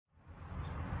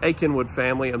Hey Kenwood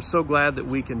family, I'm so glad that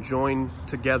we can join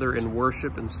together in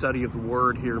worship and study of the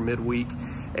Word here midweek.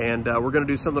 And we're going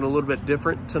to do something a little bit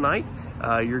different tonight.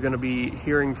 You're going to be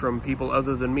hearing from people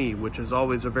other than me, which is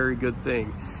always a very good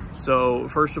thing. So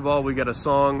first of all, we got a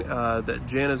song that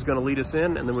Jen is going to lead us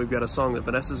in, and then we've got a song that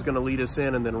Vanessa is going to lead us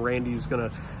in, and then Randy's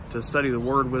going to study the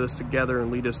Word with us together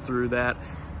and lead us through that.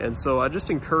 And so I just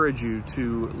encourage you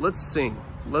to, let's sing.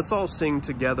 Let's all sing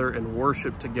together and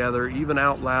worship together, even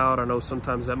out loud. I know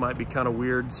sometimes that might be kind of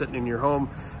weird sitting in your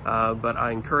home, but I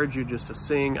encourage you just to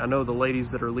sing. I know the ladies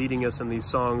that are leading us in these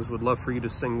songs would love for you to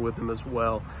sing with them as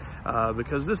well,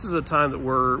 because this is a time that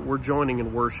we're joining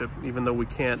in worship, even though we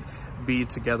can't be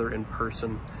together in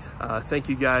person. Thank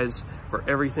you guys for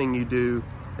everything you do,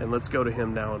 and let's go to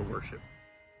Him now in worship.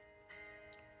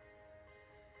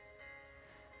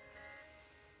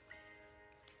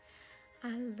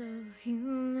 I love you,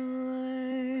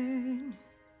 Lord.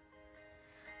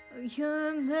 Oh,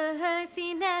 your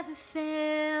mercy never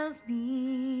fails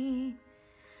me.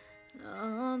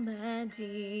 All my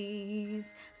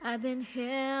days I've been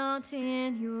held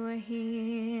in your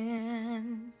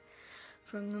hands.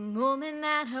 From the moment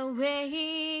that I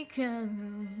wake up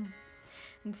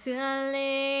until I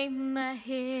lay my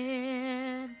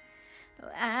head,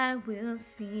 oh, I will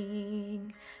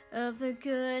sing of the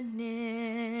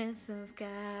goodness of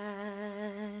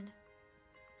God.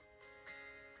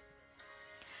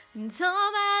 And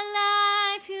all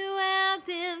my life you have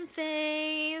been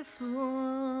faithful.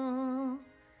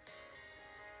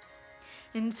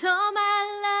 And all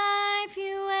my life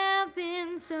you have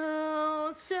been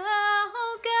so, so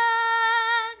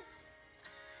good.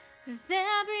 With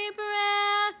every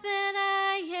breath that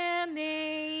I am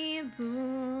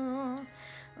able,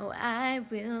 oh, I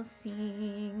will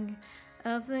sing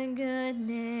of the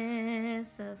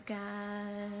goodness of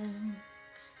God.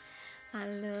 I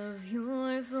love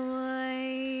your voice.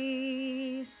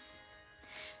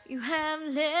 You have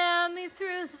led me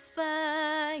through the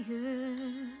fire.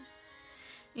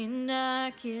 In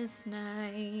darkest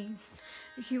nights,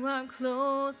 you are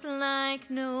close like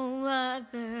no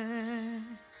other.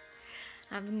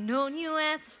 I've known you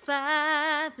as a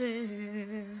father.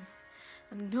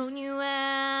 I've known you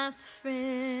as a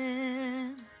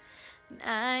friend. And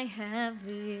I have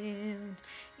lived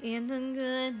in the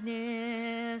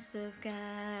goodness of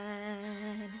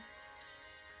God.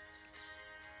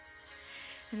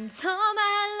 And all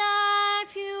my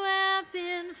life you have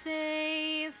been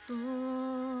faithful.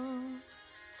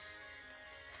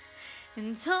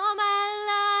 And all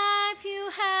my life you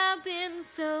have been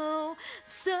so,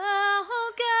 so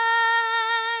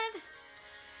good.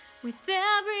 With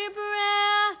every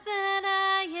breath that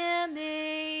I am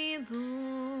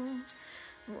able,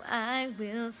 oh, I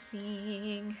will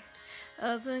sing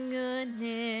of the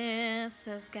goodness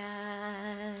of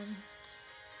God.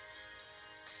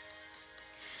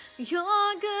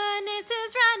 Your goodness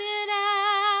is running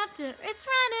after, it's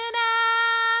running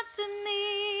after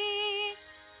me.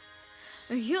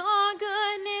 Your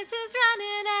goodness is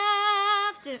running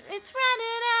after, it's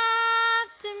running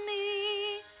after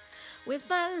me. With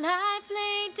my life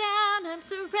laid down, I'm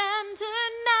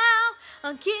surrendered now.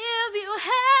 I'll give you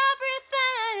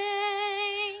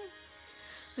everything.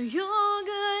 Your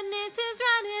goodness is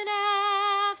running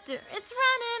after, it's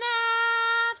running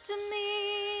after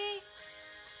me.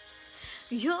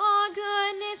 Your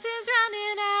goodness is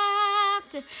running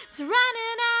after, it's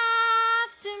running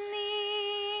after me.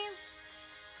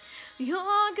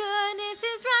 Your goodness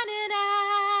is running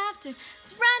after,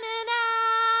 it's running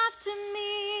after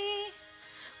me.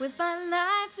 With my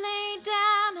life laid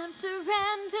down, I'm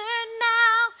surrendered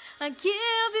now. I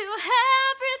give you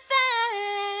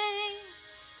everything.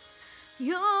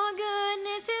 Your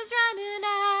goodness is running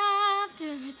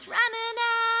after, it's running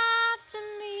after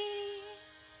me.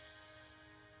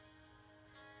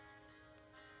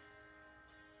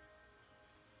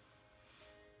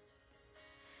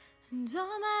 And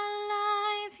all my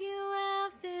life you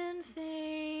have been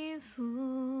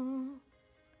faithful.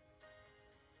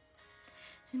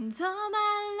 And all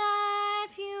my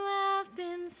life you have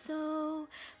been so,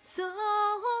 so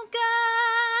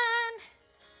good.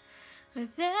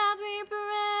 With every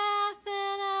breath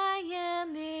that I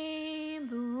am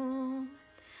able,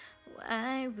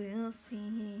 I will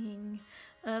sing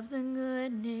of the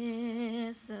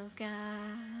goodness of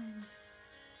God.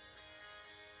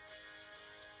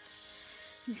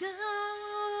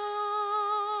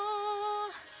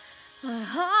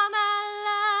 All my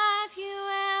life you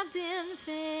have been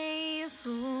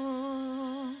faithful.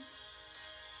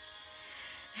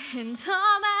 And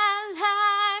all my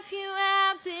life you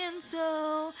have been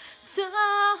so, so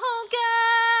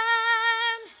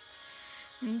good.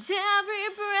 and every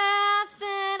breath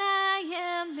that I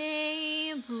am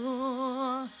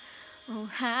able, oh,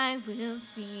 I will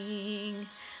sing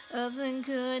of the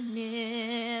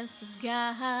goodness of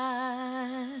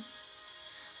God.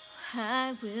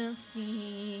 I will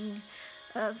sing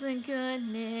of the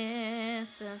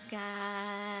goodness of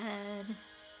God.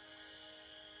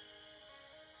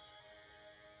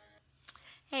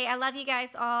 Hey, I love you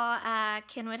guys all,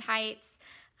 Kenwood Heights.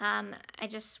 I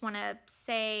just want to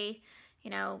say,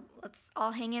 let's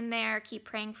all hang in there, keep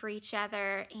praying for each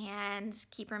other, and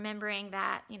keep remembering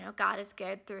that, God is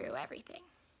good through everything.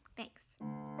 Thanks.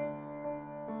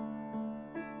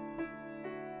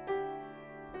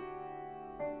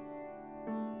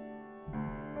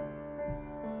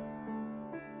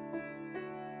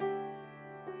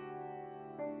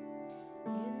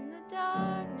 In the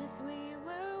darkness we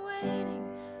were waiting,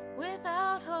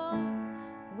 without hope,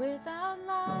 without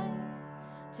light,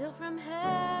 till from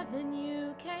heaven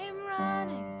you came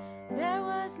running. There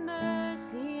was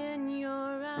mercy in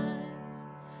your eyes,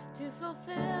 to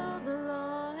fulfill the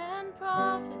law and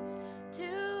prophets. To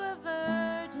a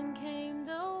virgin came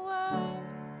the word,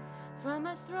 from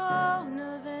a throne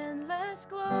of endless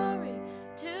glory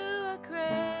to a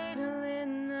cradle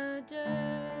in the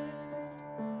dirt.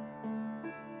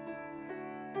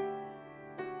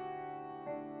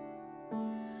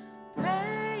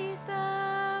 Praise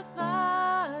the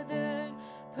Father,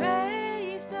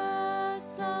 praise the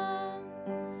Son,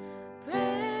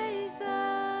 praise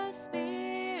the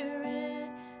Spirit,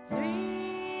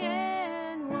 three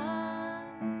in one.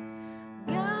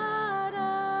 God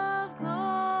of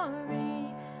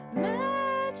glory,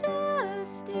 majesty,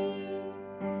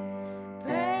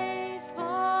 praise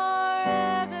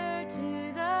forever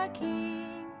to the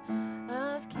King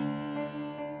of Kings.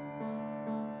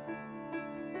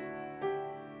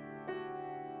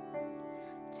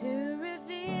 To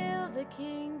reveal the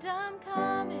kingdom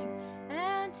coming,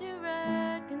 and to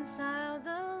reconcile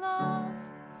the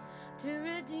lost, to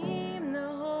redeem the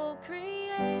whole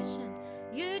creation.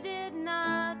 You did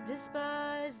not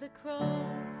despise the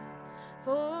cross,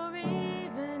 for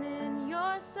even in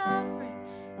your suffering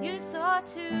you saw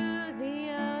to the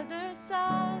other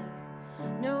side.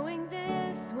 Knowing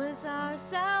this was our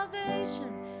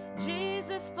salvation,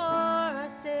 Jesus, for our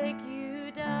sake you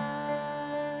died.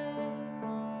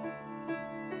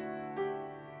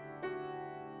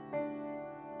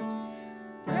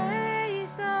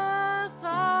 Praise the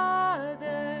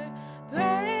Father,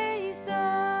 praise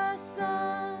the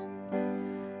Son,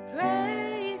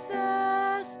 praise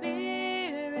the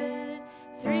Spirit,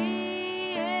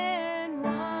 three in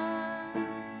one.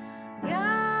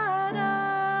 God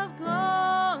of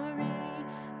glory,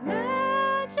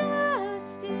 majesty,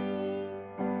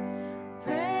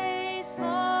 praise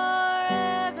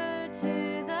forever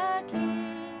to the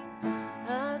King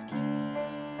of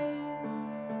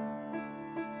Kings.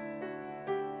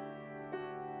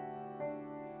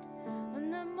 On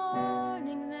the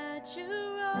morning that you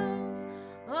rose,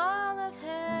 all of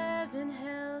heaven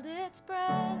held its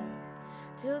breath,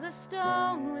 till the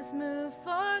stone was moved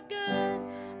for good,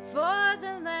 for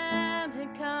the Lamb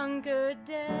had conquered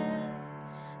death.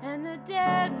 And the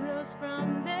dead rose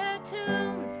from their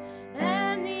tombs,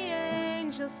 and the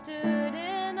angels stood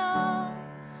in awe,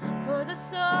 for the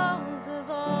souls of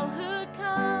all who'd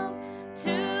come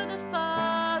to the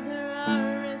Father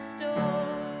are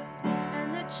restored.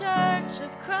 And the Church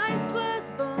of Christ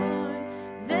was born,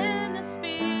 then the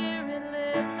Spirit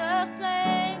lit the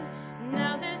flame.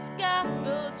 Now this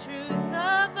gospel truth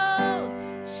of old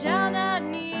shall not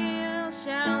kneel,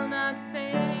 shall not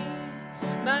faint.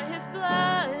 By his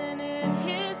blood and in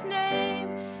his name,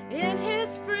 in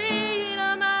his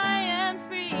freedom I am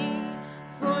free,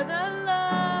 for the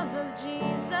love of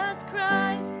Jesus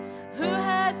Christ, who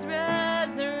has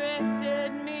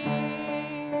resurrected me.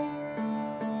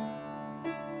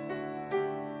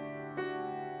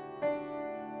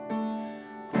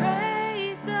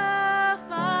 Praise the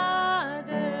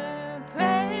Father,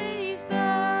 praise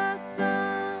the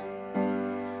Son,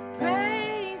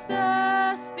 praise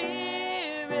the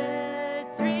Spirit,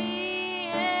 three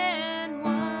in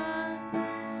one.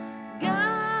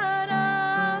 God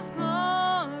of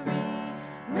glory,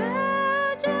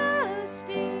 majesty,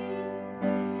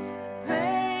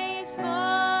 praise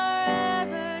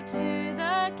forever to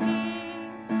the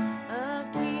King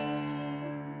of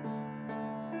Kings.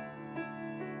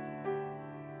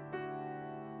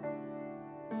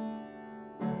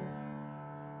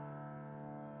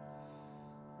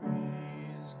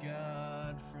 Praise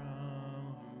God from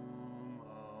whom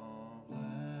all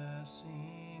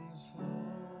blessings flow.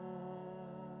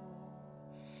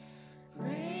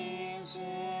 Praise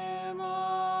him,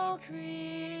 all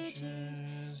creation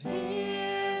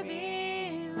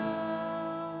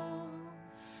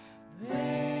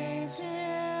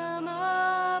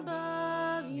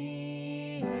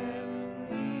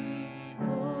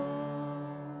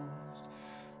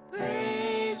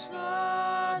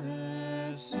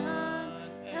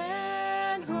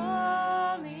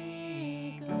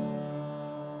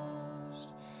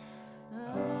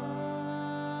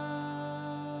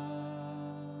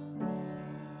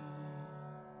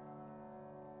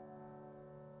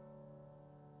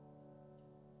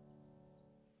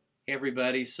Hey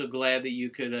everybody, so glad that you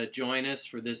could join us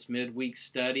for this midweek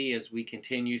study as we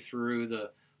continue through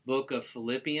the book of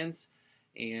Philippians.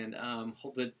 And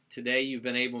hope that today you've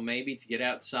been able maybe to get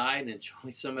outside and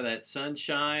enjoy some of that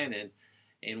sunshine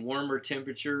and warmer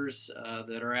temperatures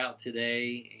that are out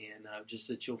today. And just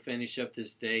that you'll finish up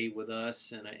this day with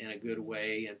us in a good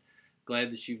way. And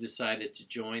glad that you've decided to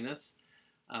join us.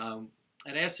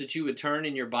 I'd ask that you would turn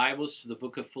in your Bibles to the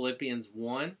book of Philippians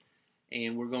 1.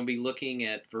 And we're going to be looking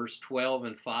at verse 12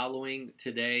 and following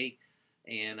today.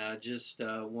 And I just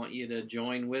want you to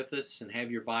join with us and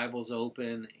have your Bibles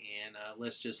open. And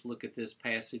let's just look at this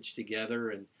passage together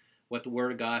and what the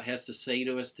Word of God has to say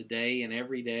to us today and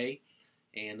every day.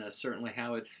 And certainly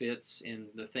how it fits in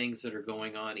the things that are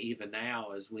going on even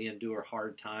now as we endure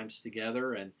hard times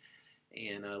together. And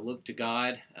look to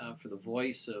God for the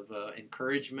voice of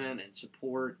encouragement and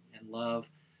support and love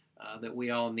that we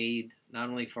all need, not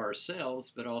only for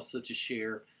ourselves, but also to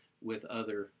share with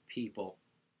other people.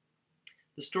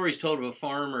 The story is told of a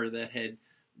farmer that had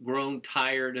grown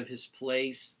tired of his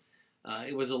place.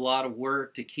 It was a lot of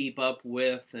work to keep up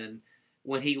with, and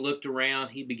when he looked around,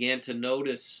 he began to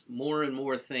notice more and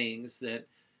more things that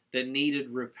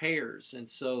needed repairs. And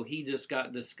so he just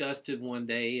got disgusted one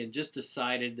day and just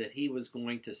decided that he was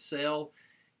going to sell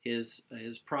his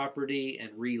property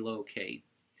and relocate.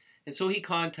 And so he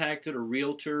contacted a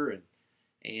realtor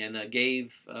and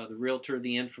gave the realtor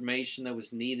the information that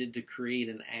was needed to create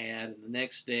an ad. And the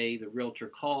next day, the realtor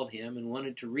called him and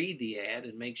wanted to read the ad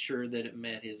and make sure that it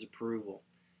met his approval.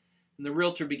 And the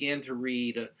realtor began to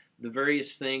read the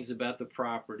various things about the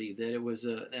property, that it was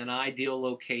an ideal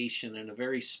location and a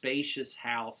very spacious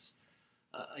house,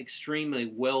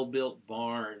 extremely well-built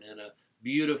barn, and a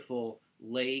beautiful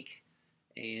lake,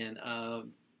 and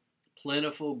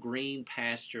plentiful green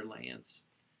pasture lands.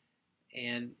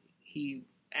 And he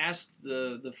asked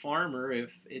the farmer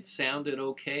if it sounded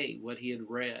okay, what he had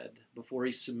read, before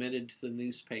he submitted to the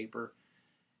newspaper.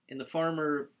 And the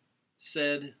farmer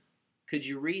said, "Could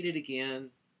you read it again,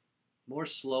 more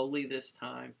slowly this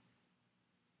time?"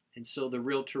 And so the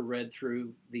realtor read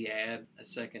through the ad a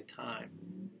second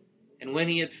time. And when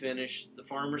he had finished, the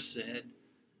farmer said,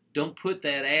 "Don't put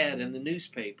that ad in the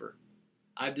newspaper.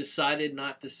 I've decided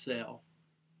not to sell.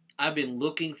 I've been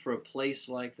looking for a place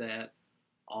like that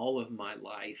all of my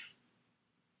life."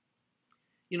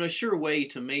 You know, a sure way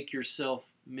to make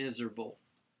yourself miserable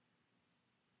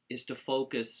is to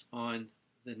focus on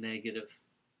the negative.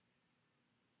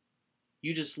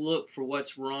 You just look for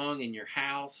what's wrong in your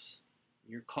house,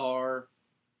 your car,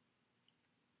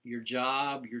 your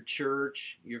job, your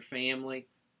church, your family,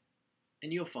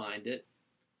 and you'll find it.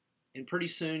 And pretty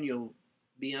soon you'll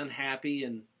be unhappy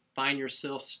and find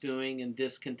yourself stewing in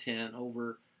discontent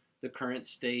over the current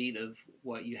state of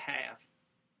what you have.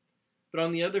 But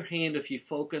on the other hand, if you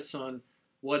focus on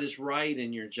what is right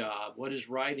in your job, what is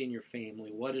right in your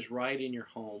family, what is right in your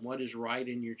home, what is right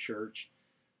in your church,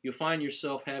 you'll find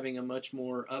yourself having a much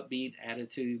more upbeat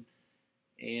attitude,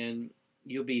 and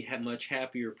you'll be a much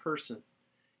happier person.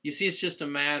 You see, it's just a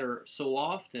matter so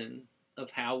often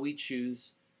of how we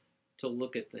choose to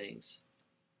look at things.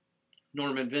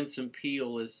 Norman Vincent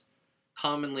Peale is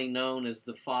commonly known as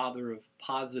the father of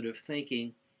positive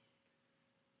thinking,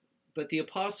 but the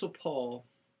Apostle Paul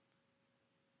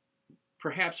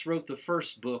perhaps wrote the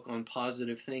first book on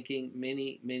positive thinking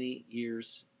many, many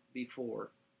years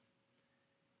before.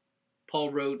 Paul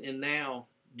wrote, "And now,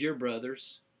 dear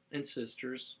brothers and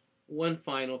sisters, one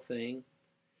final thing.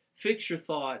 Fix your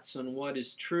thoughts on what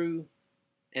is true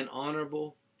and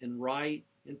honorable and right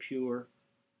and pure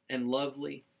and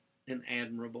lovely and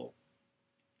admirable.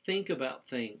 Think about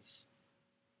things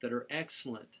that are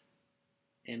excellent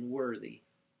and worthy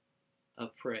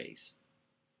of praise."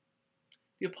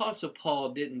 The Apostle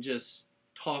Paul didn't just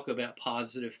talk about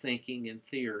positive thinking in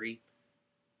theory.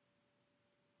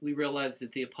 We realize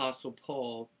that the Apostle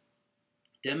Paul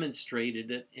demonstrated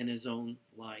it in his own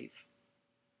life.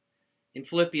 In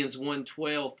Philippians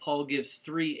 1:12, Paul gives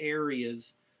 3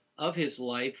 areas of his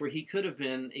life where he could have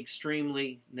been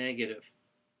extremely negative.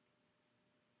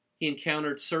 He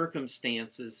encountered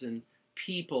circumstances and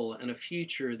people and a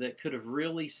future that could have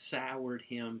really soured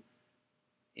him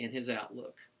and his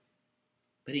outlook.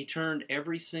 But he turned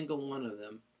every single one of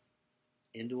them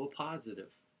into a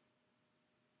positive.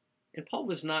 And Paul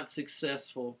was not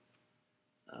successful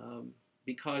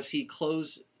because he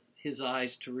closed his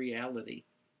eyes to reality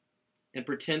and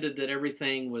pretended that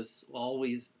everything was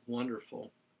always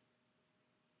wonderful.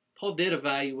 Paul did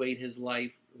evaluate his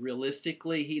life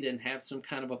realistically. He didn't have some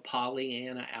kind of a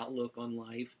Pollyanna outlook on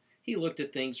life. He looked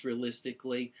at things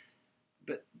realistically,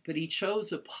 but he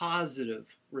chose a positive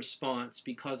response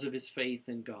because of his faith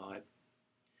in God.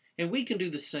 And we can do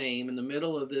the same in the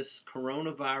middle of this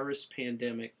coronavirus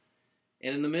pandemic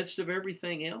and in the midst of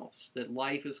everything else that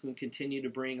life is going to continue to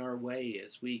bring our way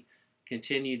as we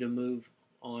continue to move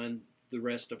on the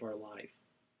rest of our life.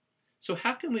 So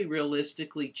how can we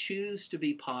realistically choose to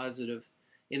be positive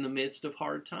in the midst of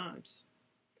hard times?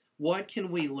 What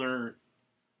can we learn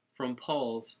from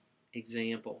Paul's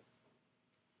example?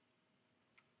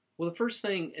 Well, the first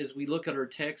thing as we look at our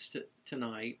text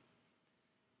tonight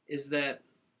is that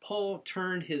Paul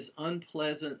turned his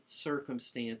unpleasant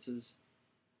circumstances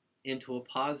into a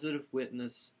positive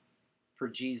witness for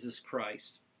Jesus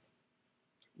Christ.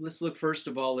 Let's look first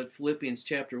of all at Philippians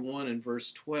chapter 1 and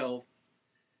verse 12.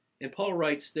 And Paul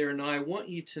writes there, "Now I want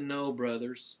you to know,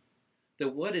 brothers,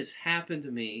 that what has happened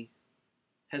to me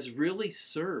has really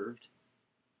served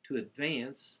to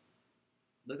advance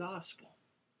the gospel."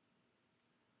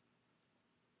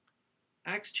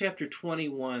 Acts chapter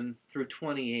 21 through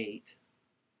 28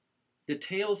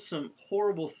 details some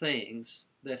horrible things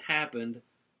that happened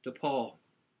to Paul.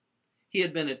 He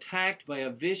had been attacked by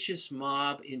a vicious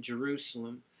mob in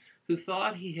Jerusalem who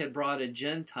thought he had brought a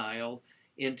Gentile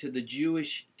into the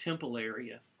Jewish temple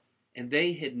area, and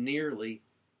they had nearly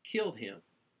killed him.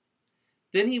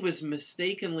 Then he was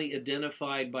mistakenly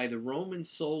identified by the Roman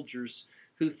soldiers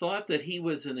who thought that he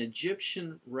was an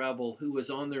Egyptian rebel who was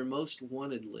on their most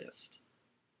wanted list,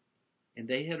 and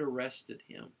they had arrested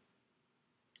him.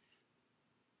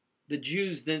 The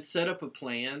Jews then set up a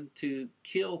plan to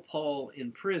kill Paul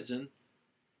in prison,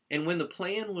 and when the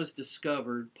plan was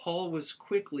discovered, Paul was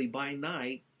quickly, by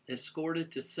night,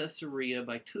 escorted to Caesarea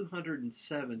by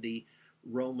 270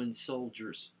 Roman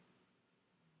soldiers.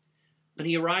 When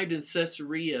he arrived in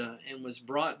Caesarea and was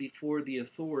brought before the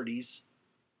authorities,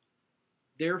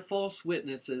 their false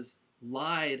witnesses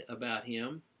lied about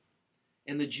him,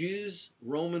 and the Jews,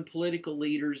 Roman political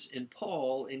leaders, and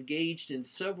Paul engaged in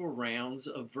several rounds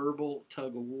of verbal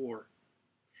tug-of-war.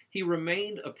 He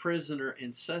remained a prisoner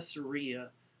in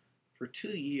Caesarea for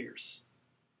 2 years.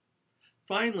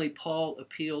 Finally, Paul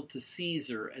appealed to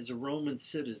Caesar as a Roman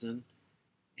citizen,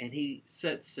 and he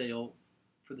set sail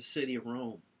for the city of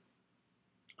Rome.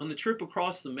 On the trip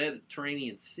across the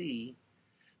Mediterranean Sea,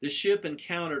 the ship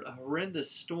encountered a horrendous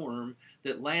storm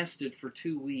that lasted for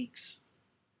 2 weeks.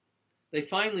 They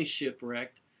finally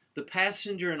shipwrecked. The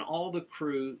passenger and all the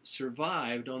crew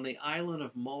survived on the island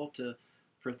of Malta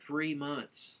for 3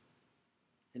 months.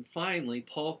 And finally,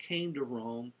 Paul came to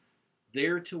Rome,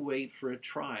 there to wait for a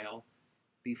trial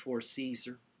before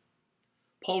Caesar.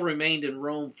 Paul remained in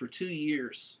Rome for 2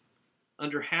 years,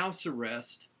 under house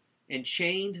arrest and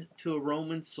chained to a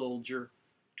Roman soldier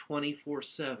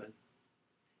 24/7.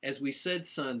 As we said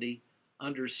Sunday,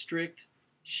 under strict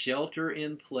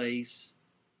shelter-in-place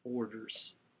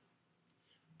orders.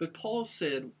 But Paul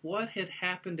said what had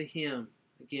happened to him,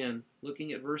 again,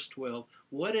 looking at verse 12,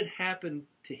 what had happened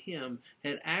to him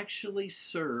had actually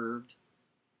served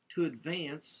to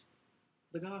advance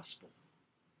the gospel.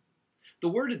 The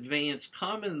word advance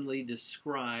commonly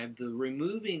described the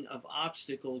removing of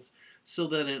obstacles so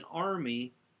that an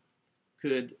army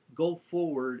could go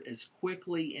forward as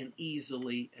quickly and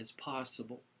easily as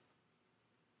possible.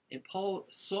 And Paul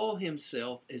saw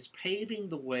himself as paving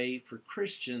the way for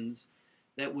Christians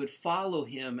that would follow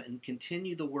him and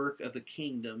continue the work of the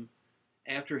kingdom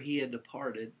after he had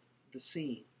departed the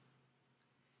scene.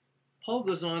 Paul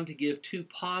goes on to give 2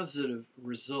 positive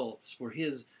results for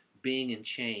his being in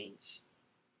chains,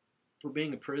 for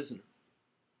being a prisoner.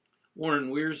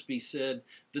 Warren Wiersbe said,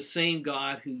 "The same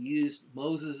God who used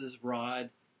Moses'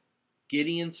 rod,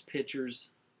 Gideon's pitchers,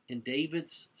 and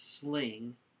David's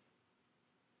sling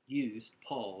used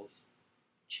Paul's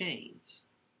chains."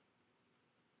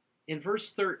 In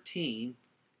verse 13,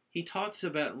 he talks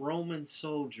about Roman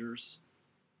soldiers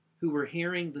who were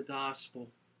hearing the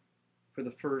gospel for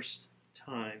the first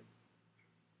time.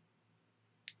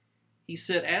 He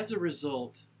said, "As a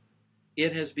result,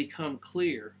 it has become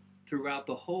clear throughout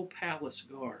the whole palace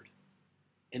guard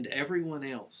and everyone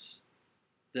else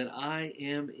that I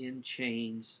am in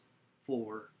chains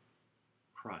for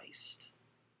Christ."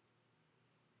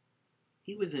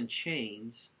 He was in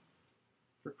chains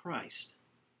for Christ.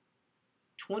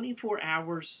 24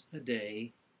 hours a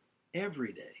day,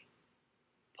 every day,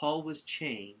 Paul was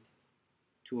chained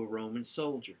to a Roman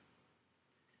soldier.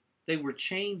 They were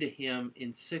chained to him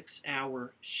in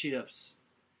 6-hour shifts.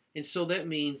 And so that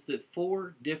means that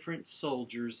 4 different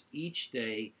soldiers each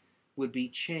day would be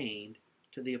chained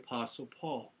to the Apostle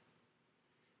Paul.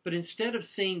 But instead of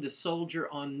seeing the soldier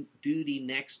on duty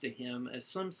next to him as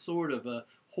some sort of a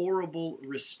horrible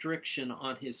restriction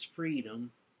on his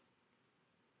freedom,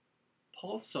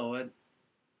 Paul saw it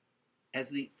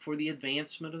as for the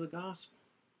advancement of the gospel.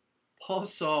 Paul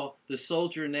saw the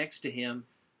soldier next to him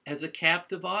as a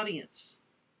captive audience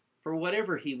for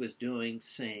whatever he was doing,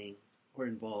 saying, or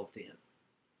involved in.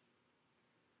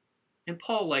 And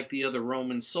Paul, like the other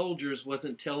Roman soldiers,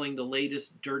 wasn't telling the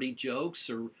latest dirty jokes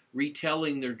or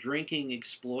retelling their drinking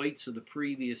exploits of the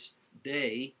previous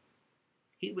day.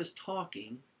 He was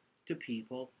talking to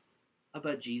people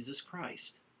about Jesus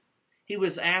Christ. He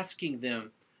was asking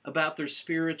them about their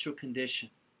spiritual condition.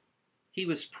 He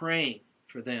was praying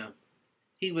for them.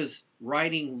 He was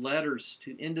writing letters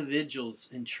to individuals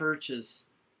and churches.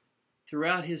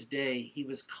 Throughout his day, he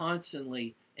was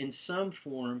constantly, in some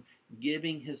form,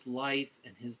 giving his life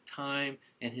and his time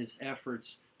and his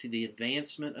efforts to the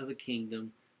advancement of the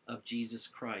kingdom of Jesus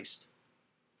Christ.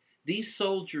 These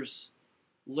soldiers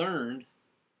learned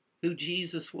who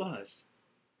Jesus was.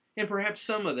 And perhaps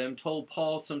some of them told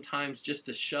Paul sometimes just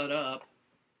to shut up.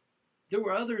 There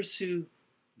were others who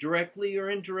directly or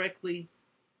indirectly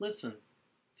listened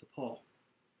to Paul.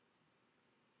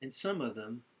 And some of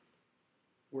them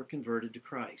were converted to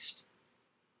Christ.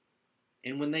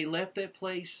 And when they left that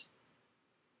place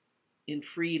in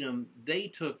freedom, they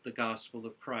took the gospel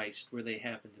of Christ where they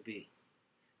happened to be.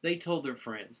 They told their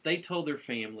friends, they told their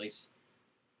families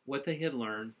what they had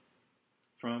learned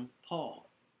from Paul.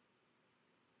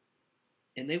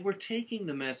 And they were taking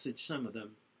the message, some of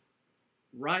them,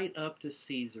 right up to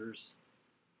Caesar's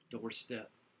doorstep.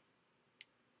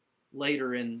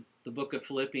 Later in the book of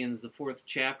Philippians, the 4th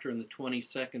chapter and the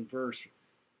 22nd verse,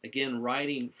 again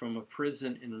writing from a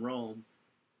prison in Rome,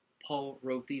 Paul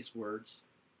wrote these words.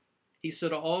 He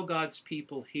said, all God's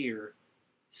people here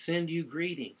send you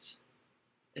greetings,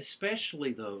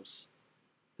 especially those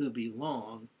who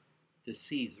belong to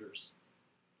Caesar's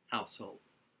household.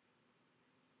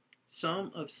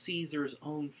 Some of Caesar's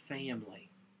own family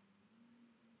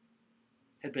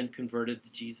had been converted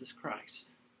to Jesus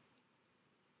Christ.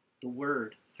 The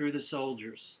word, through the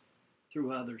soldiers,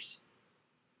 through others,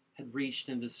 had reached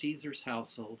into Caesar's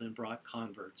household and brought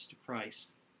converts to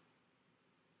Christ.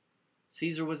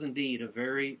 Caesar was indeed a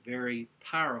very, very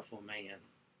powerful man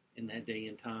in that day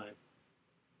and time.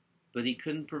 But he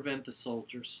couldn't prevent the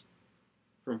soldiers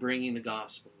from bringing the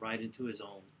gospel right into his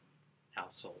own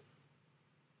household.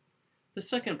 The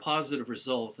second positive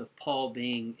result of Paul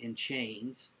being in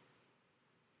chains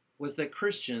was that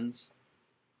Christians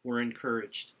were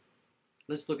encouraged.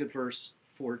 Let's look at verse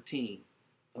 14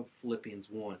 of Philippians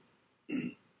 1.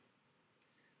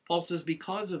 Paul says,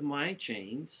 because of my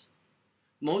chains,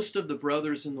 most of the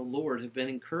brothers in the Lord have been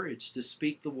encouraged to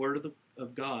speak the word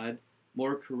of God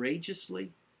more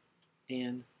courageously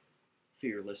and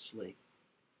fearlessly.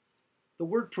 The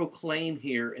word proclaim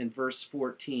here in verse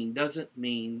 14 doesn't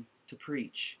mean to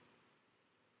preach.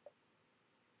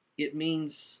 It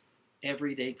means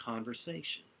everyday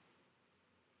conversation.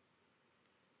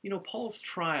 You know, Paul's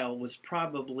trial was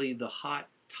probably the hot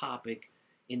topic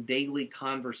in daily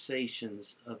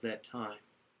conversations of that time.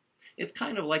 It's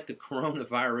kind of like the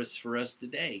coronavirus for us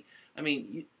today. I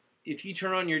mean, if you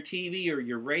turn on your TV or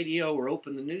your radio or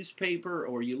open the newspaper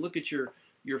or you look at your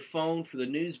phone for the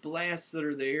news blasts that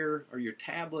are there or your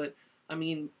tablet, I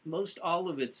mean, most all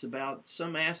of it's about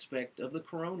some aspect of the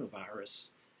coronavirus.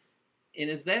 And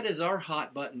as that is our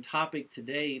hot button topic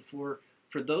today for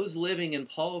those living in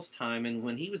Paul's time and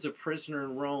when he was a prisoner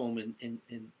in Rome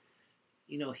and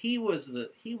you know, he was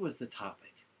the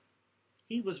topic.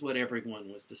 He was what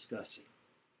everyone was discussing.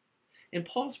 And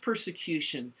Paul's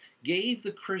persecution gave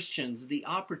the Christians the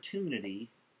opportunity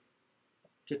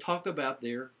to talk about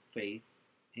their faith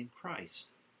in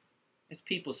Christ. As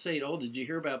people say, oh, did you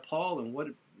hear about Paul?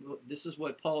 And this is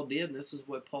what Paul did, and this is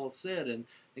what Paul said.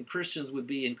 And Christians would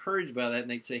be encouraged by that, and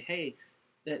they'd say, hey,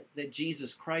 that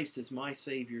Jesus Christ is my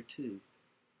Savior too.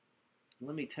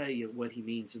 Let me tell you what he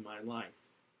means in my life.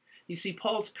 You see,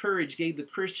 Paul's courage gave the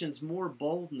Christians more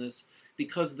boldness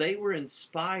because they were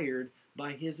inspired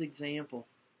by his example.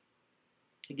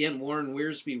 Again, Warren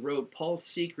Wiersbe wrote, Paul's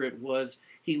secret was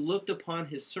he looked upon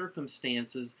his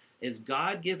circumstances as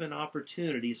God-given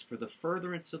opportunities for the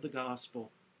furtherance of the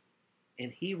gospel,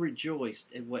 and he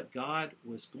rejoiced at what God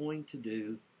was going to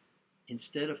do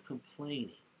instead of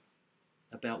complaining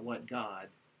about what God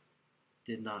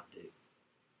did not do.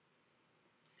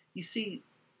 You see,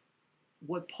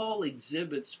 what Paul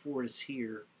exhibits for us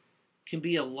here can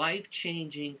be a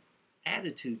life-changing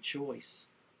attitude choice.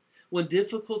 When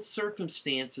difficult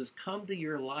circumstances come to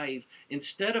your life,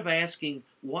 instead of asking,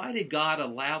 why did God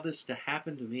allow this to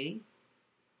happen to me?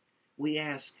 We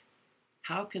ask,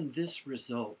 how can this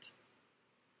result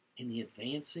in the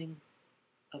advancing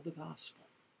of the gospel.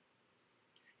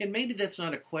 And maybe that's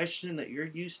not a question that you're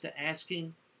used to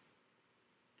asking,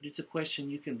 but it's a question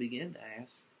you can begin to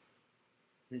ask.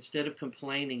 Instead of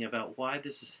complaining about why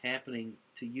this is happening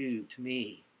to you, to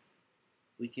me,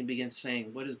 we can begin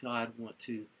saying, what does God want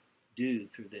to do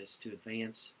through this to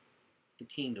advance the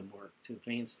kingdom work, to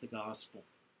advance the gospel,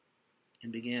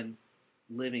 and begin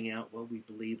living out what we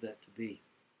believe that to be.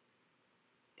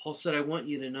 Paul said, I want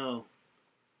you to know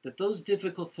that those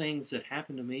difficult things that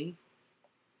happened to me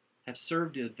have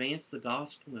served to advance the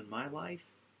gospel in my life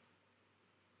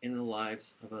and in the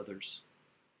lives of others.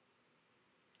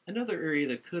 Another area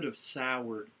that could have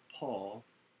soured Paul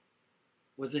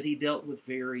was that he dealt with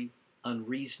very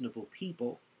unreasonable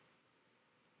people,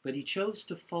 but he chose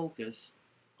to focus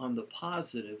on the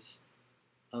positives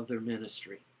of their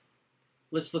ministry.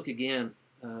 Let's look again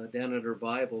down at our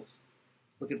Bibles.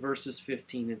 Look at verses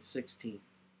 15 and 16.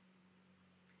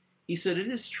 He said, it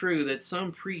is true that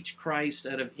some preach Christ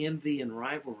out of envy and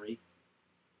rivalry,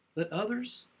 but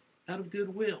others out of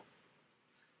goodwill.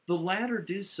 The latter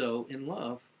do so in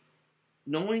love,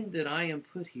 knowing that I am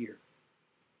put here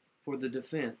for the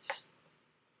defense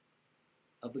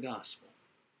of the gospel.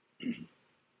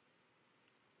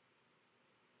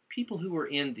 People who were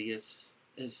envious,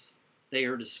 as they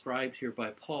are described here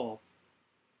by Paul,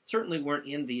 certainly weren't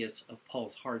envious of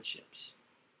Paul's hardships,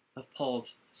 of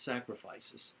Paul's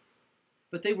sacrifices,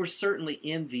 but they were certainly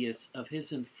envious of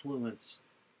his influence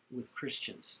with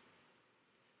Christians.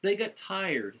 They got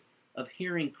tired of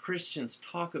hearing Christians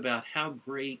talk about how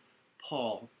great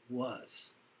Paul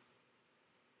was.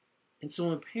 And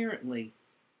so apparently,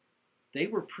 they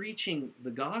were preaching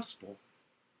the gospel,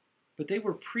 but they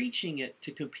were preaching it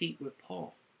to compete with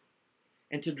Paul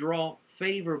and to draw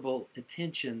favorable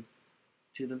attention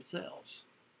to themselves.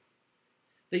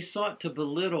 They sought to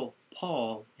belittle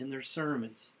Paul in their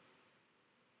sermons.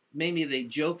 Maybe they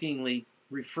jokingly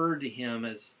referred to him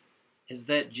as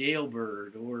that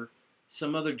jailbird or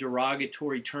some other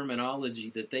derogatory terminology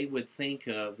that they would think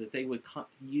of, that they would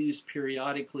use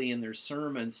periodically in their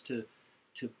sermons to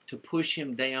push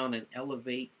him down and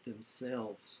elevate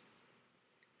themselves.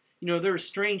 You know, there are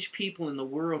strange people in the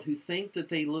world who think that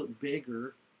they look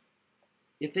bigger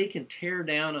if they can tear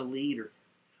down a leader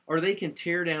or they can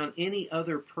tear down any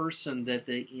other person that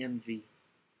they envy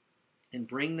and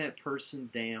bring that person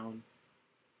down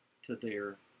to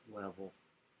their level.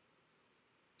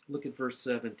 Look at verse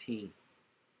 17.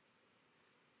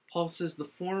 Paul says, the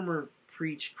former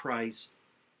preach Christ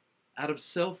out of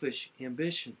selfish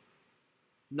ambition,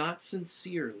 not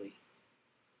sincerely,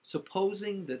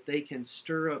 supposing that they can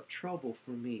stir up trouble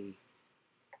for me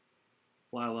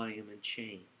while I am in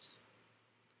chains.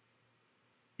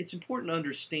 It's important to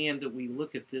understand that we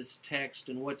look at this text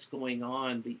and what's going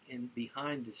on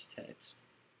behind this text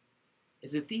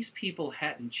is that these people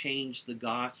hadn't changed the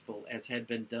gospel as had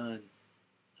been done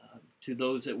to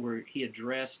those that he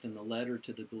addressed in the letter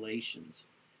to the Galatians.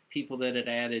 People that had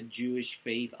added Jewish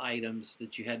faith items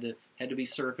that you had to be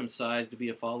circumcised to be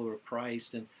a follower of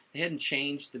Christ, and they hadn't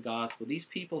changed the gospel. These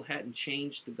people hadn't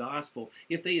changed the gospel.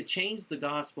 If they had changed the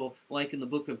gospel, like in the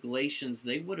book of Galatians,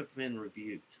 they would have been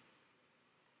rebuked.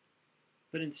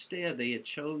 But instead, they had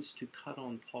chose to cut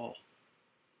on Paul,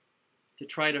 to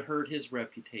try to hurt his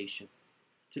reputation,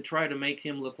 to try to make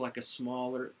him look like a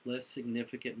smaller, less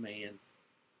significant man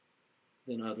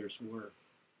than others were.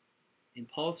 And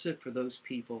Paul said for those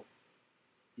people,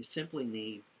 you simply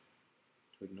need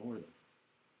to ignore them.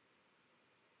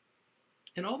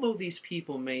 And although these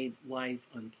people made life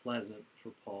unpleasant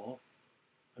for Paul,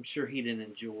 I'm sure he didn't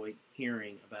enjoy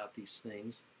hearing about these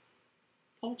things,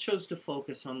 Paul chose to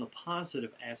focus on the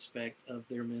positive aspect of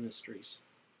their ministries.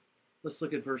 Let's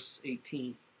look at verse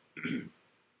 18.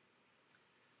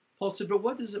 Paul said, but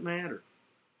what does it matter?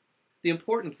 The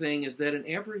important thing is that in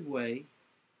every way,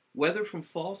 whether from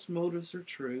false motives or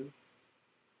true,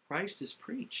 Christ is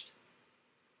preached.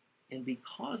 And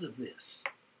because of this,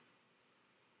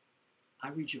 I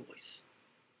rejoice.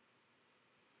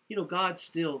 You know, God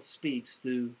still speaks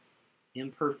through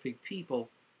imperfect people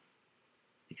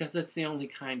because that's the only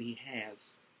kind he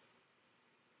has.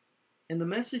 And the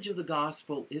message of the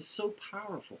gospel is so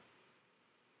powerful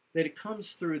that it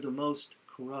comes through the most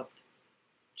corrupt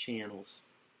channels.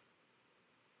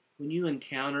 When you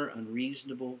encounter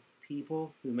unreasonable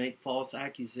people who make false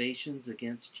accusations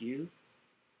against you,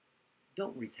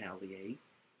 don't retaliate.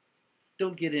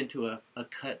 Don't get into a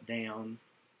cut-down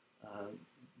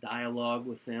dialogue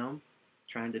with them,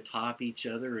 trying to top each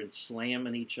other and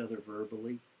slamming each other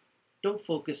verbally. Don't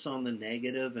focus on the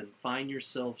negative and find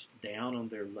yourself down on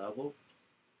their level.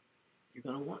 You're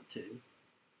going to want to.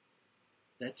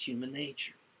 That's human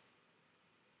nature.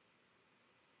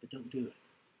 But don't do it.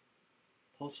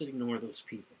 Paul said, ignore those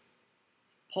people.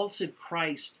 Paul said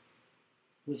Christ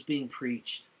was being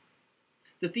preached,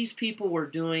 that these people were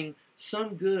doing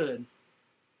some good,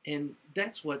 and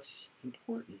that's what's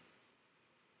important.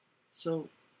 So,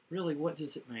 really, what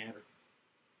does it matter?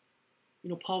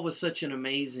 Paul was such an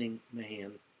amazing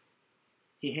man.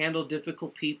 He handled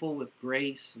difficult people with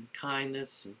grace and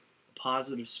kindness and a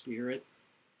positive spirit.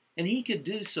 And he could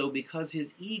do so because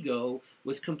his ego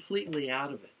was completely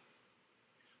out of it.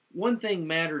 One thing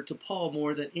mattered to Paul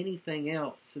more than anything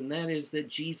else, and that is that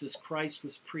Jesus Christ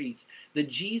was preached, that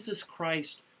Jesus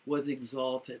Christ was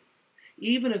exalted.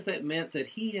 Even if that meant that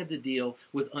he had to deal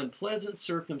with unpleasant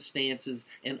circumstances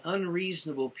and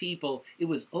unreasonable people, it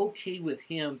was okay with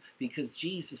him because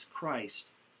Jesus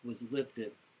Christ was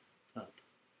lifted up.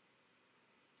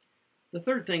 The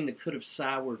third thing that could have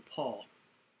soured Paul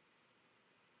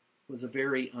was a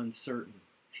very uncertain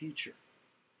future.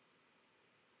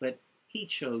 But he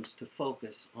chose to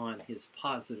focus on his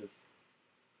positive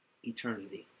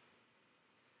eternity.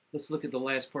 Let's look at the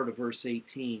last part of verse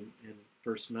 18 and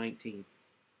verse 19.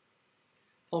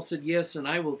 Paul said, "Yes, and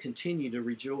I will continue to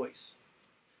rejoice.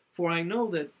 For I know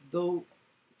that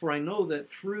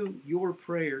through your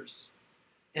prayers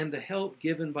and the help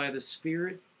given by the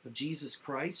Spirit of Jesus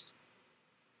Christ,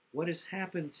 what has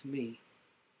happened to me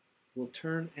will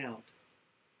turn out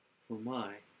for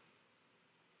my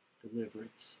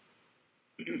deliverance."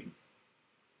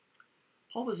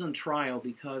 Paul was on trial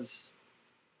because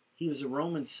he was a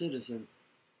Roman citizen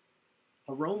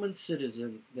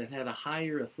that had a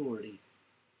higher authority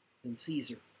than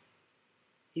Caesar.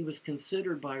 He was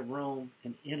considered by Rome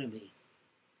an enemy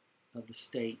of the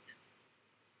state.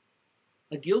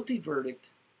 A guilty verdict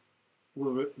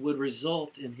would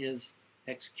result in his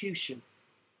execution.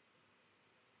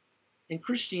 And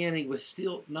Christianity was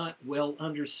still not well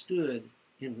understood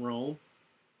in Rome.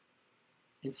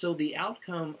 And so the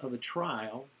outcome of a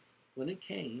trial, when it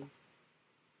came,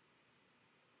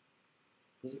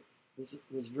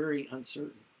 was very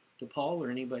uncertain to Paul or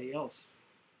anybody else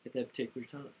at that particular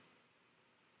time.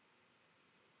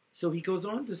 So he goes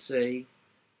on to say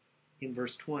in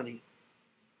verse 20,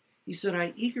 he said,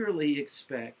 "I eagerly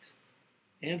expect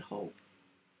and hope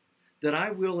that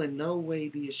I will in no way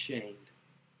be ashamed,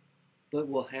 but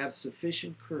will have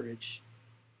sufficient courage,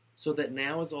 so that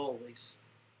now as always,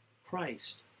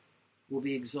 Christ will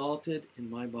be exalted in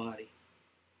my body,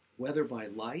 whether by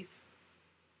life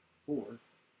or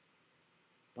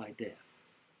by death."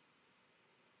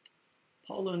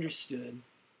 Paul understood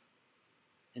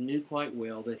and knew quite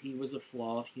well that he was a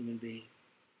flawed human being.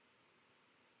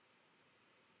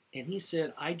 And he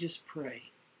said, "I just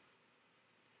pray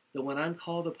that when I'm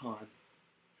called upon,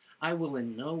 I will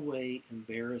in no way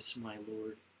embarrass my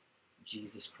Lord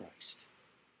Jesus Christ.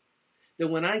 That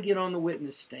when I get on the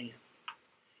witness stand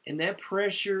and that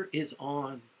pressure is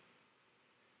on,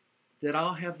 that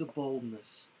I'll have the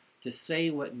boldness to say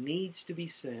what needs to be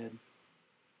said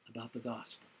about the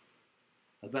gospel,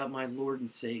 about my Lord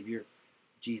and Savior,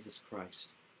 Jesus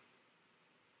Christ."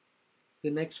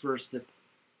 The next verse that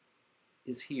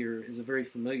is here is a very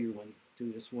familiar one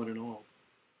to us one and all.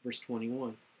 Verse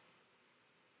 21.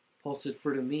 Paul said,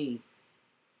 "For to me,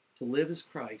 to live is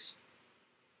Christ,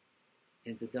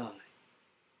 and to die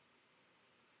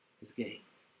is gain."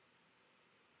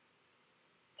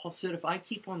 Paul said, if I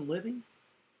keep on living,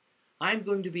 I'm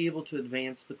going to be able to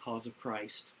advance the cause of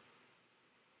Christ.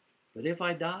 But if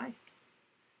I die,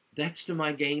 that's to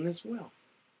my gain as well,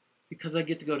 because I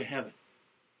get to go to heaven.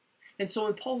 And so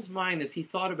in Paul's mind, as he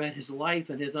thought about his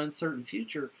life and his uncertain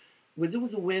future, it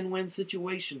was a win-win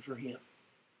situation for him.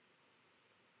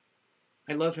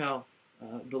 I love how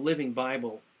the Living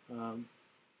Bible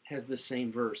has this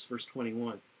same verse, verse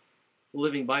 21. The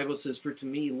Living Bible says, "For to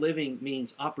me, living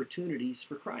means opportunities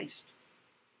for Christ.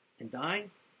 And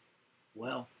dying,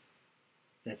 well,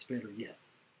 that's better yet."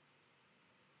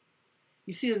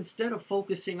 You see, instead of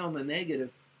focusing on the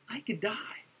negative, I could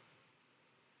die,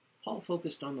 Paul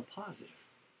focused on the positive.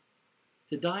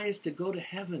 To die is to go to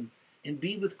heaven and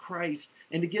be with Christ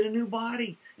and to get a new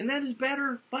body. And that is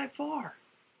better by far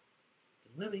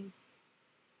than living.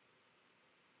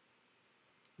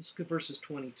 Let's look at verses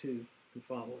 22 and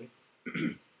following.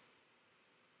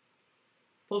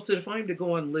 Paul said, "If I am to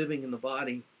go on living in the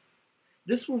body,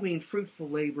 this will mean fruitful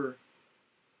labor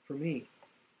for me.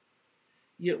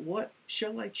 Yet what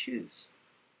shall I choose?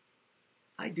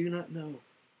 I do not know.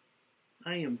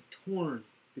 I am torn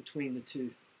between the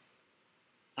two.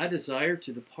 I desire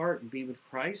to depart and be with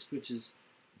Christ, which is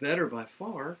better by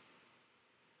far,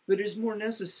 but it is more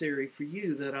necessary for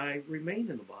you that I remain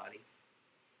in the body.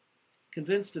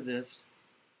 Convinced of this,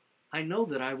 I know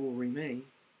that I will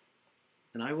remain,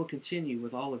 And I will continue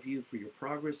with all of you for your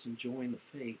progress and joy in the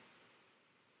faith,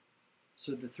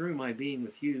 so that through my being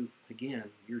with you again,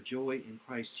 your joy in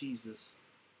Christ Jesus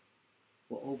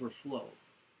will overflow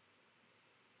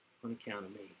on account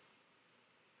of me.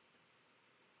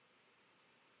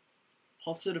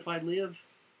 Paul said, if I live,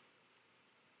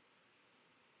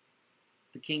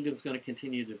 the kingdom's going to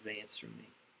continue to advance through me.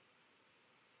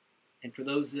 And for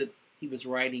those that he was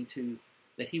writing to,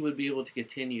 that he would be able to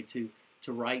continue to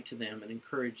write to them and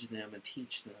encourage them and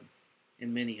teach them,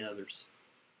 and many others.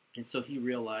 And so he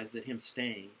realized that him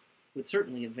staying would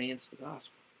certainly advance the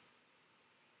gospel.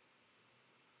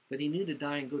 But he knew to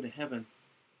die and go to heaven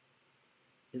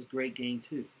is great gain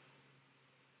too.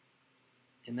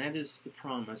 And that is the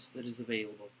promise that is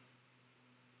available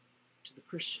to the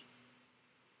Christian.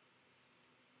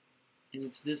 And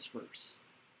it's this verse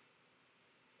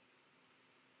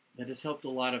that has helped a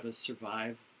lot of us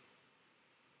survive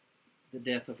the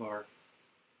death of our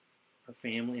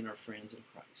family and our friends in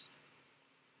Christ.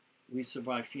 We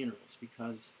survive funerals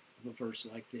because of a verse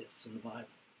like this in the Bible.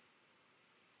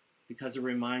 Because it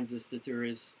reminds us that there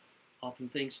is often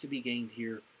things to be gained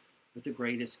here, but the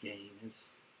greatest gain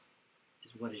is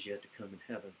what is yet to come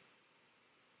in heaven.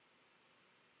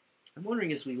 I'm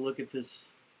wondering, as we look at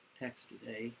this text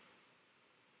today,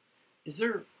 is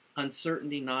there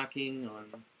uncertainty knocking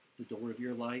on the door of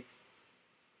your life?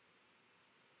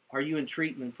 Are you in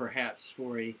treatment perhaps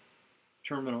for a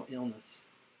terminal illness?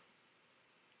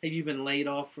 Have you been laid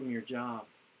off from your job?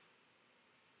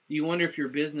 Do you wonder if your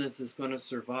business is going to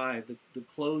survive the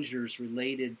closures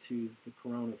related to the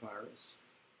coronavirus?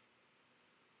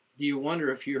 Do you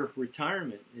wonder if your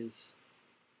retirement is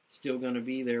still going to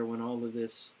be there when all of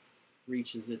this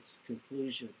reaches its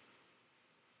conclusion?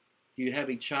 Do you have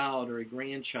a child or a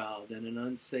grandchild in an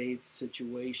unsafe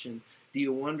situation? Do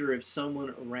you wonder if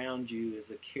someone around you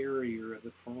is a carrier of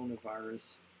the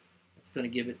coronavirus that's going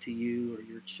to give it to you or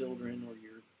your children or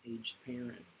your aged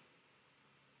parent?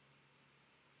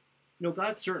 You know,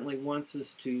 God certainly wants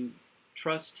us to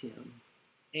trust Him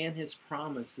and His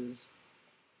promises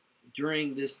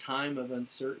during this time of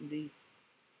uncertainty,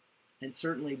 and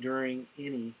certainly during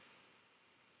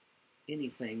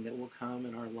anything that will come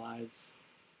in our lives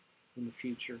in the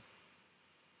future.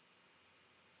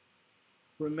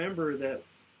 Remember that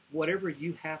whatever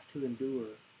you have to endure,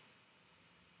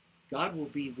 God will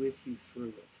be with you through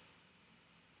it.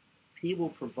 He will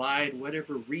provide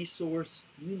whatever resource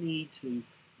you need to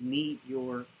meet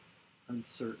your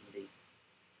uncertainty.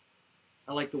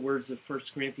 I like the words of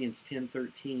 1 Corinthians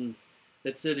 10:13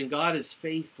 that said, "And God is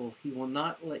faithful. He will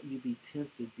not let you be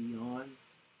tempted beyond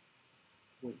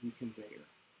what you can bear."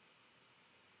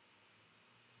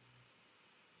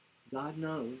 God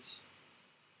knows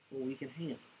what we can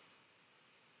handle.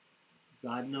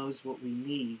 God knows what we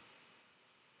need,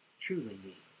 truly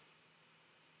need.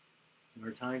 In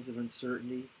our times of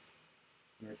uncertainty,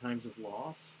 in our times of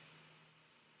loss,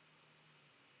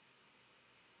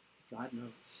 God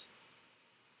knows.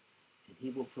 And He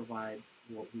will provide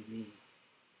what we need.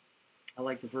 I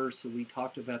like the verse that we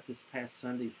talked about this past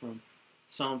Sunday from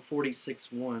Psalm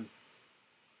 46:1.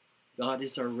 God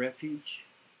is our refuge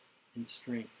and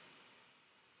strength,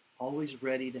 always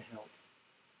ready to help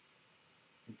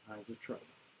in times of trouble.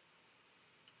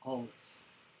 Always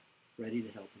ready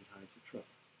to help in times of trouble.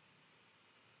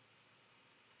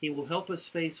 He will help us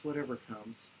face whatever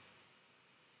comes.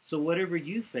 So whatever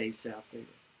you face out there,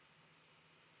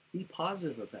 be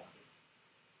positive about it.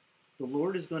 The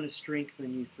Lord is going to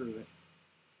strengthen you through it.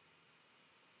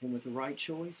 And with the right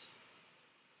choice,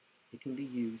 it can be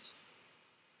used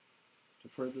to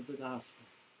further the gospel,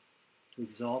 to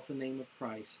exalt the name of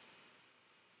Christ,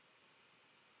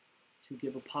 to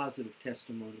give a positive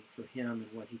testimony for Him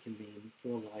and what He can mean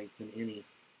for life in any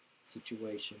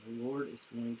situation. The Lord is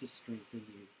going to strengthen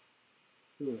you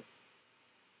through it.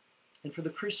 And for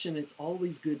the Christian, it's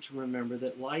always good to remember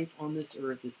that life on this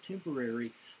earth is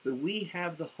temporary, but we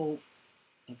have the hope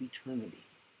of eternity.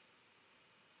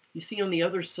 You see, on the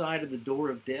other side of the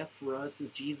door of death for us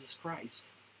is Jesus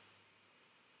Christ.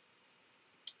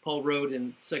 Paul wrote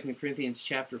in 2 Corinthians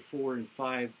chapter 4 and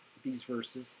 5 these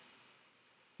verses.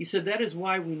 He said, "That is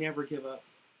why we never give up.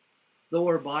 Though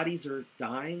our bodies are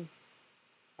dying,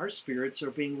 our spirits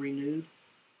are being renewed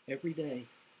every day.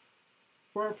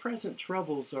 For our present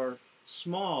troubles are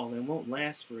small and won't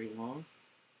last very long,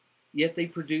 yet they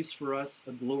produce for us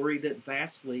a glory that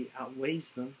vastly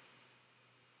outweighs them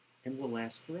and will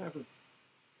last forever."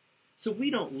 So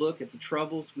we don't look at the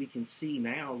troubles we can see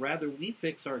now. Rather, we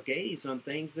fix our gaze on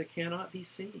things that cannot be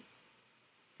seen.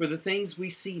 For the things we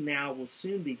see now will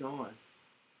soon be gone,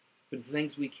 but the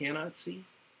things we cannot see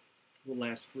will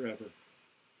last forever.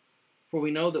 For we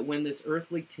know that when this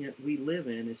earthly tent we live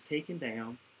in is taken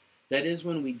down, that is,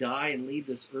 when we die and leave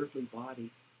this earthly body,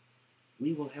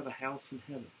 we will have a house in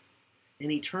heaven,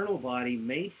 an eternal body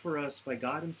made for us by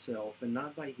God himself and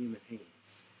not by human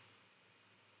hands.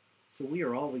 So we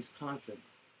are always confident,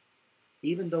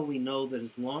 even though we know that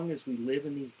as long as we live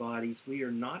in these bodies, we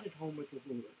are not at home with the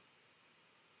Lord.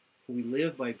 For we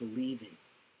live by believing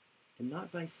and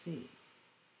not by seeing.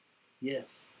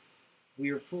 Yes,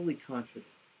 we are fully confident,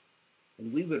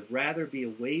 and we would rather be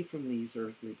away from these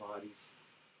earthly bodies,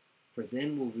 for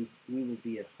then we will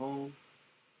be at home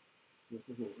with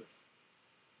the Lord.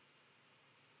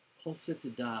 Paul said to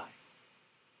die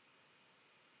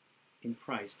in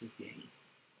Christ is gain.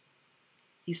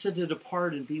 He said to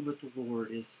depart and be with the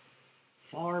Lord is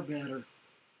far better.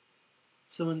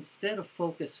 So instead of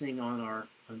focusing on our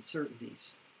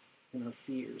uncertainties and our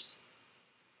fears,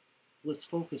 let's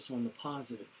focus on the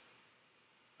positive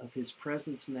of his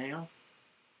presence now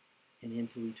and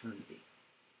into eternity.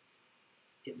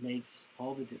 It makes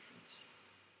all the difference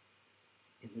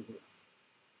in the world.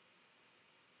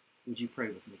 Would you pray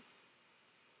with me?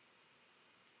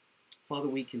 Father,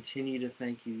 we continue to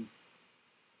thank you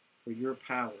for your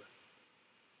power,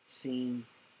 seen,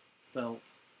 felt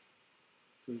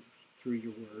through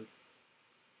your word.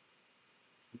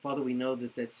 And Father, we know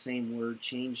that that same word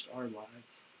changed our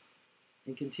lives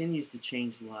and continues to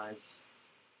change lives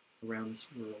around this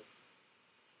world.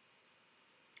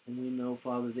 And we know,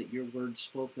 Father, that your word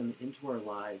spoken into our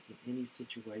lives in any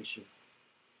situation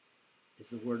is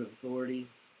the word of authority,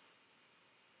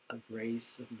 of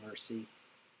grace, of mercy,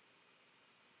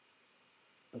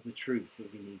 of the truth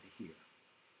that we need to hear.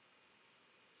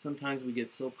 Sometimes we get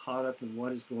so caught up in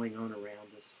what is going on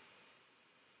around us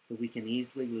that we can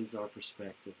easily lose our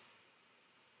perspective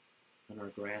and our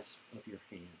grasp of your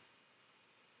hand.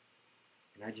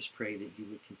 And I just pray that you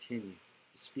would continue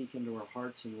to speak into our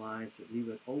hearts and lives, that we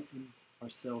would open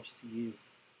ourselves to you,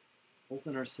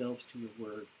 open ourselves to your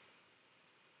word.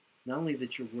 Not only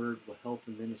that your word will help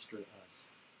and minister to us,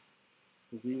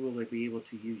 but we will be able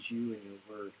to use you and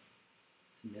your word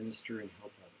to minister and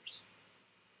help others.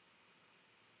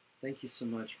 Thank you so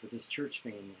much for this church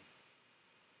family,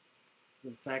 for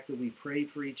the fact that we pray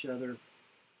for each other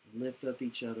and lift up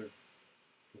each other,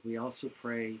 but we also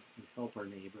pray and help our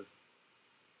neighbor,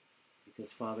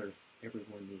 because, Father,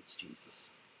 everyone needs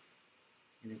Jesus.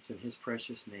 And it's in his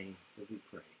precious name that we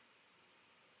pray.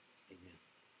 Amen.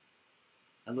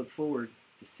 I look forward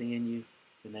to seeing you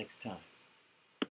the next time.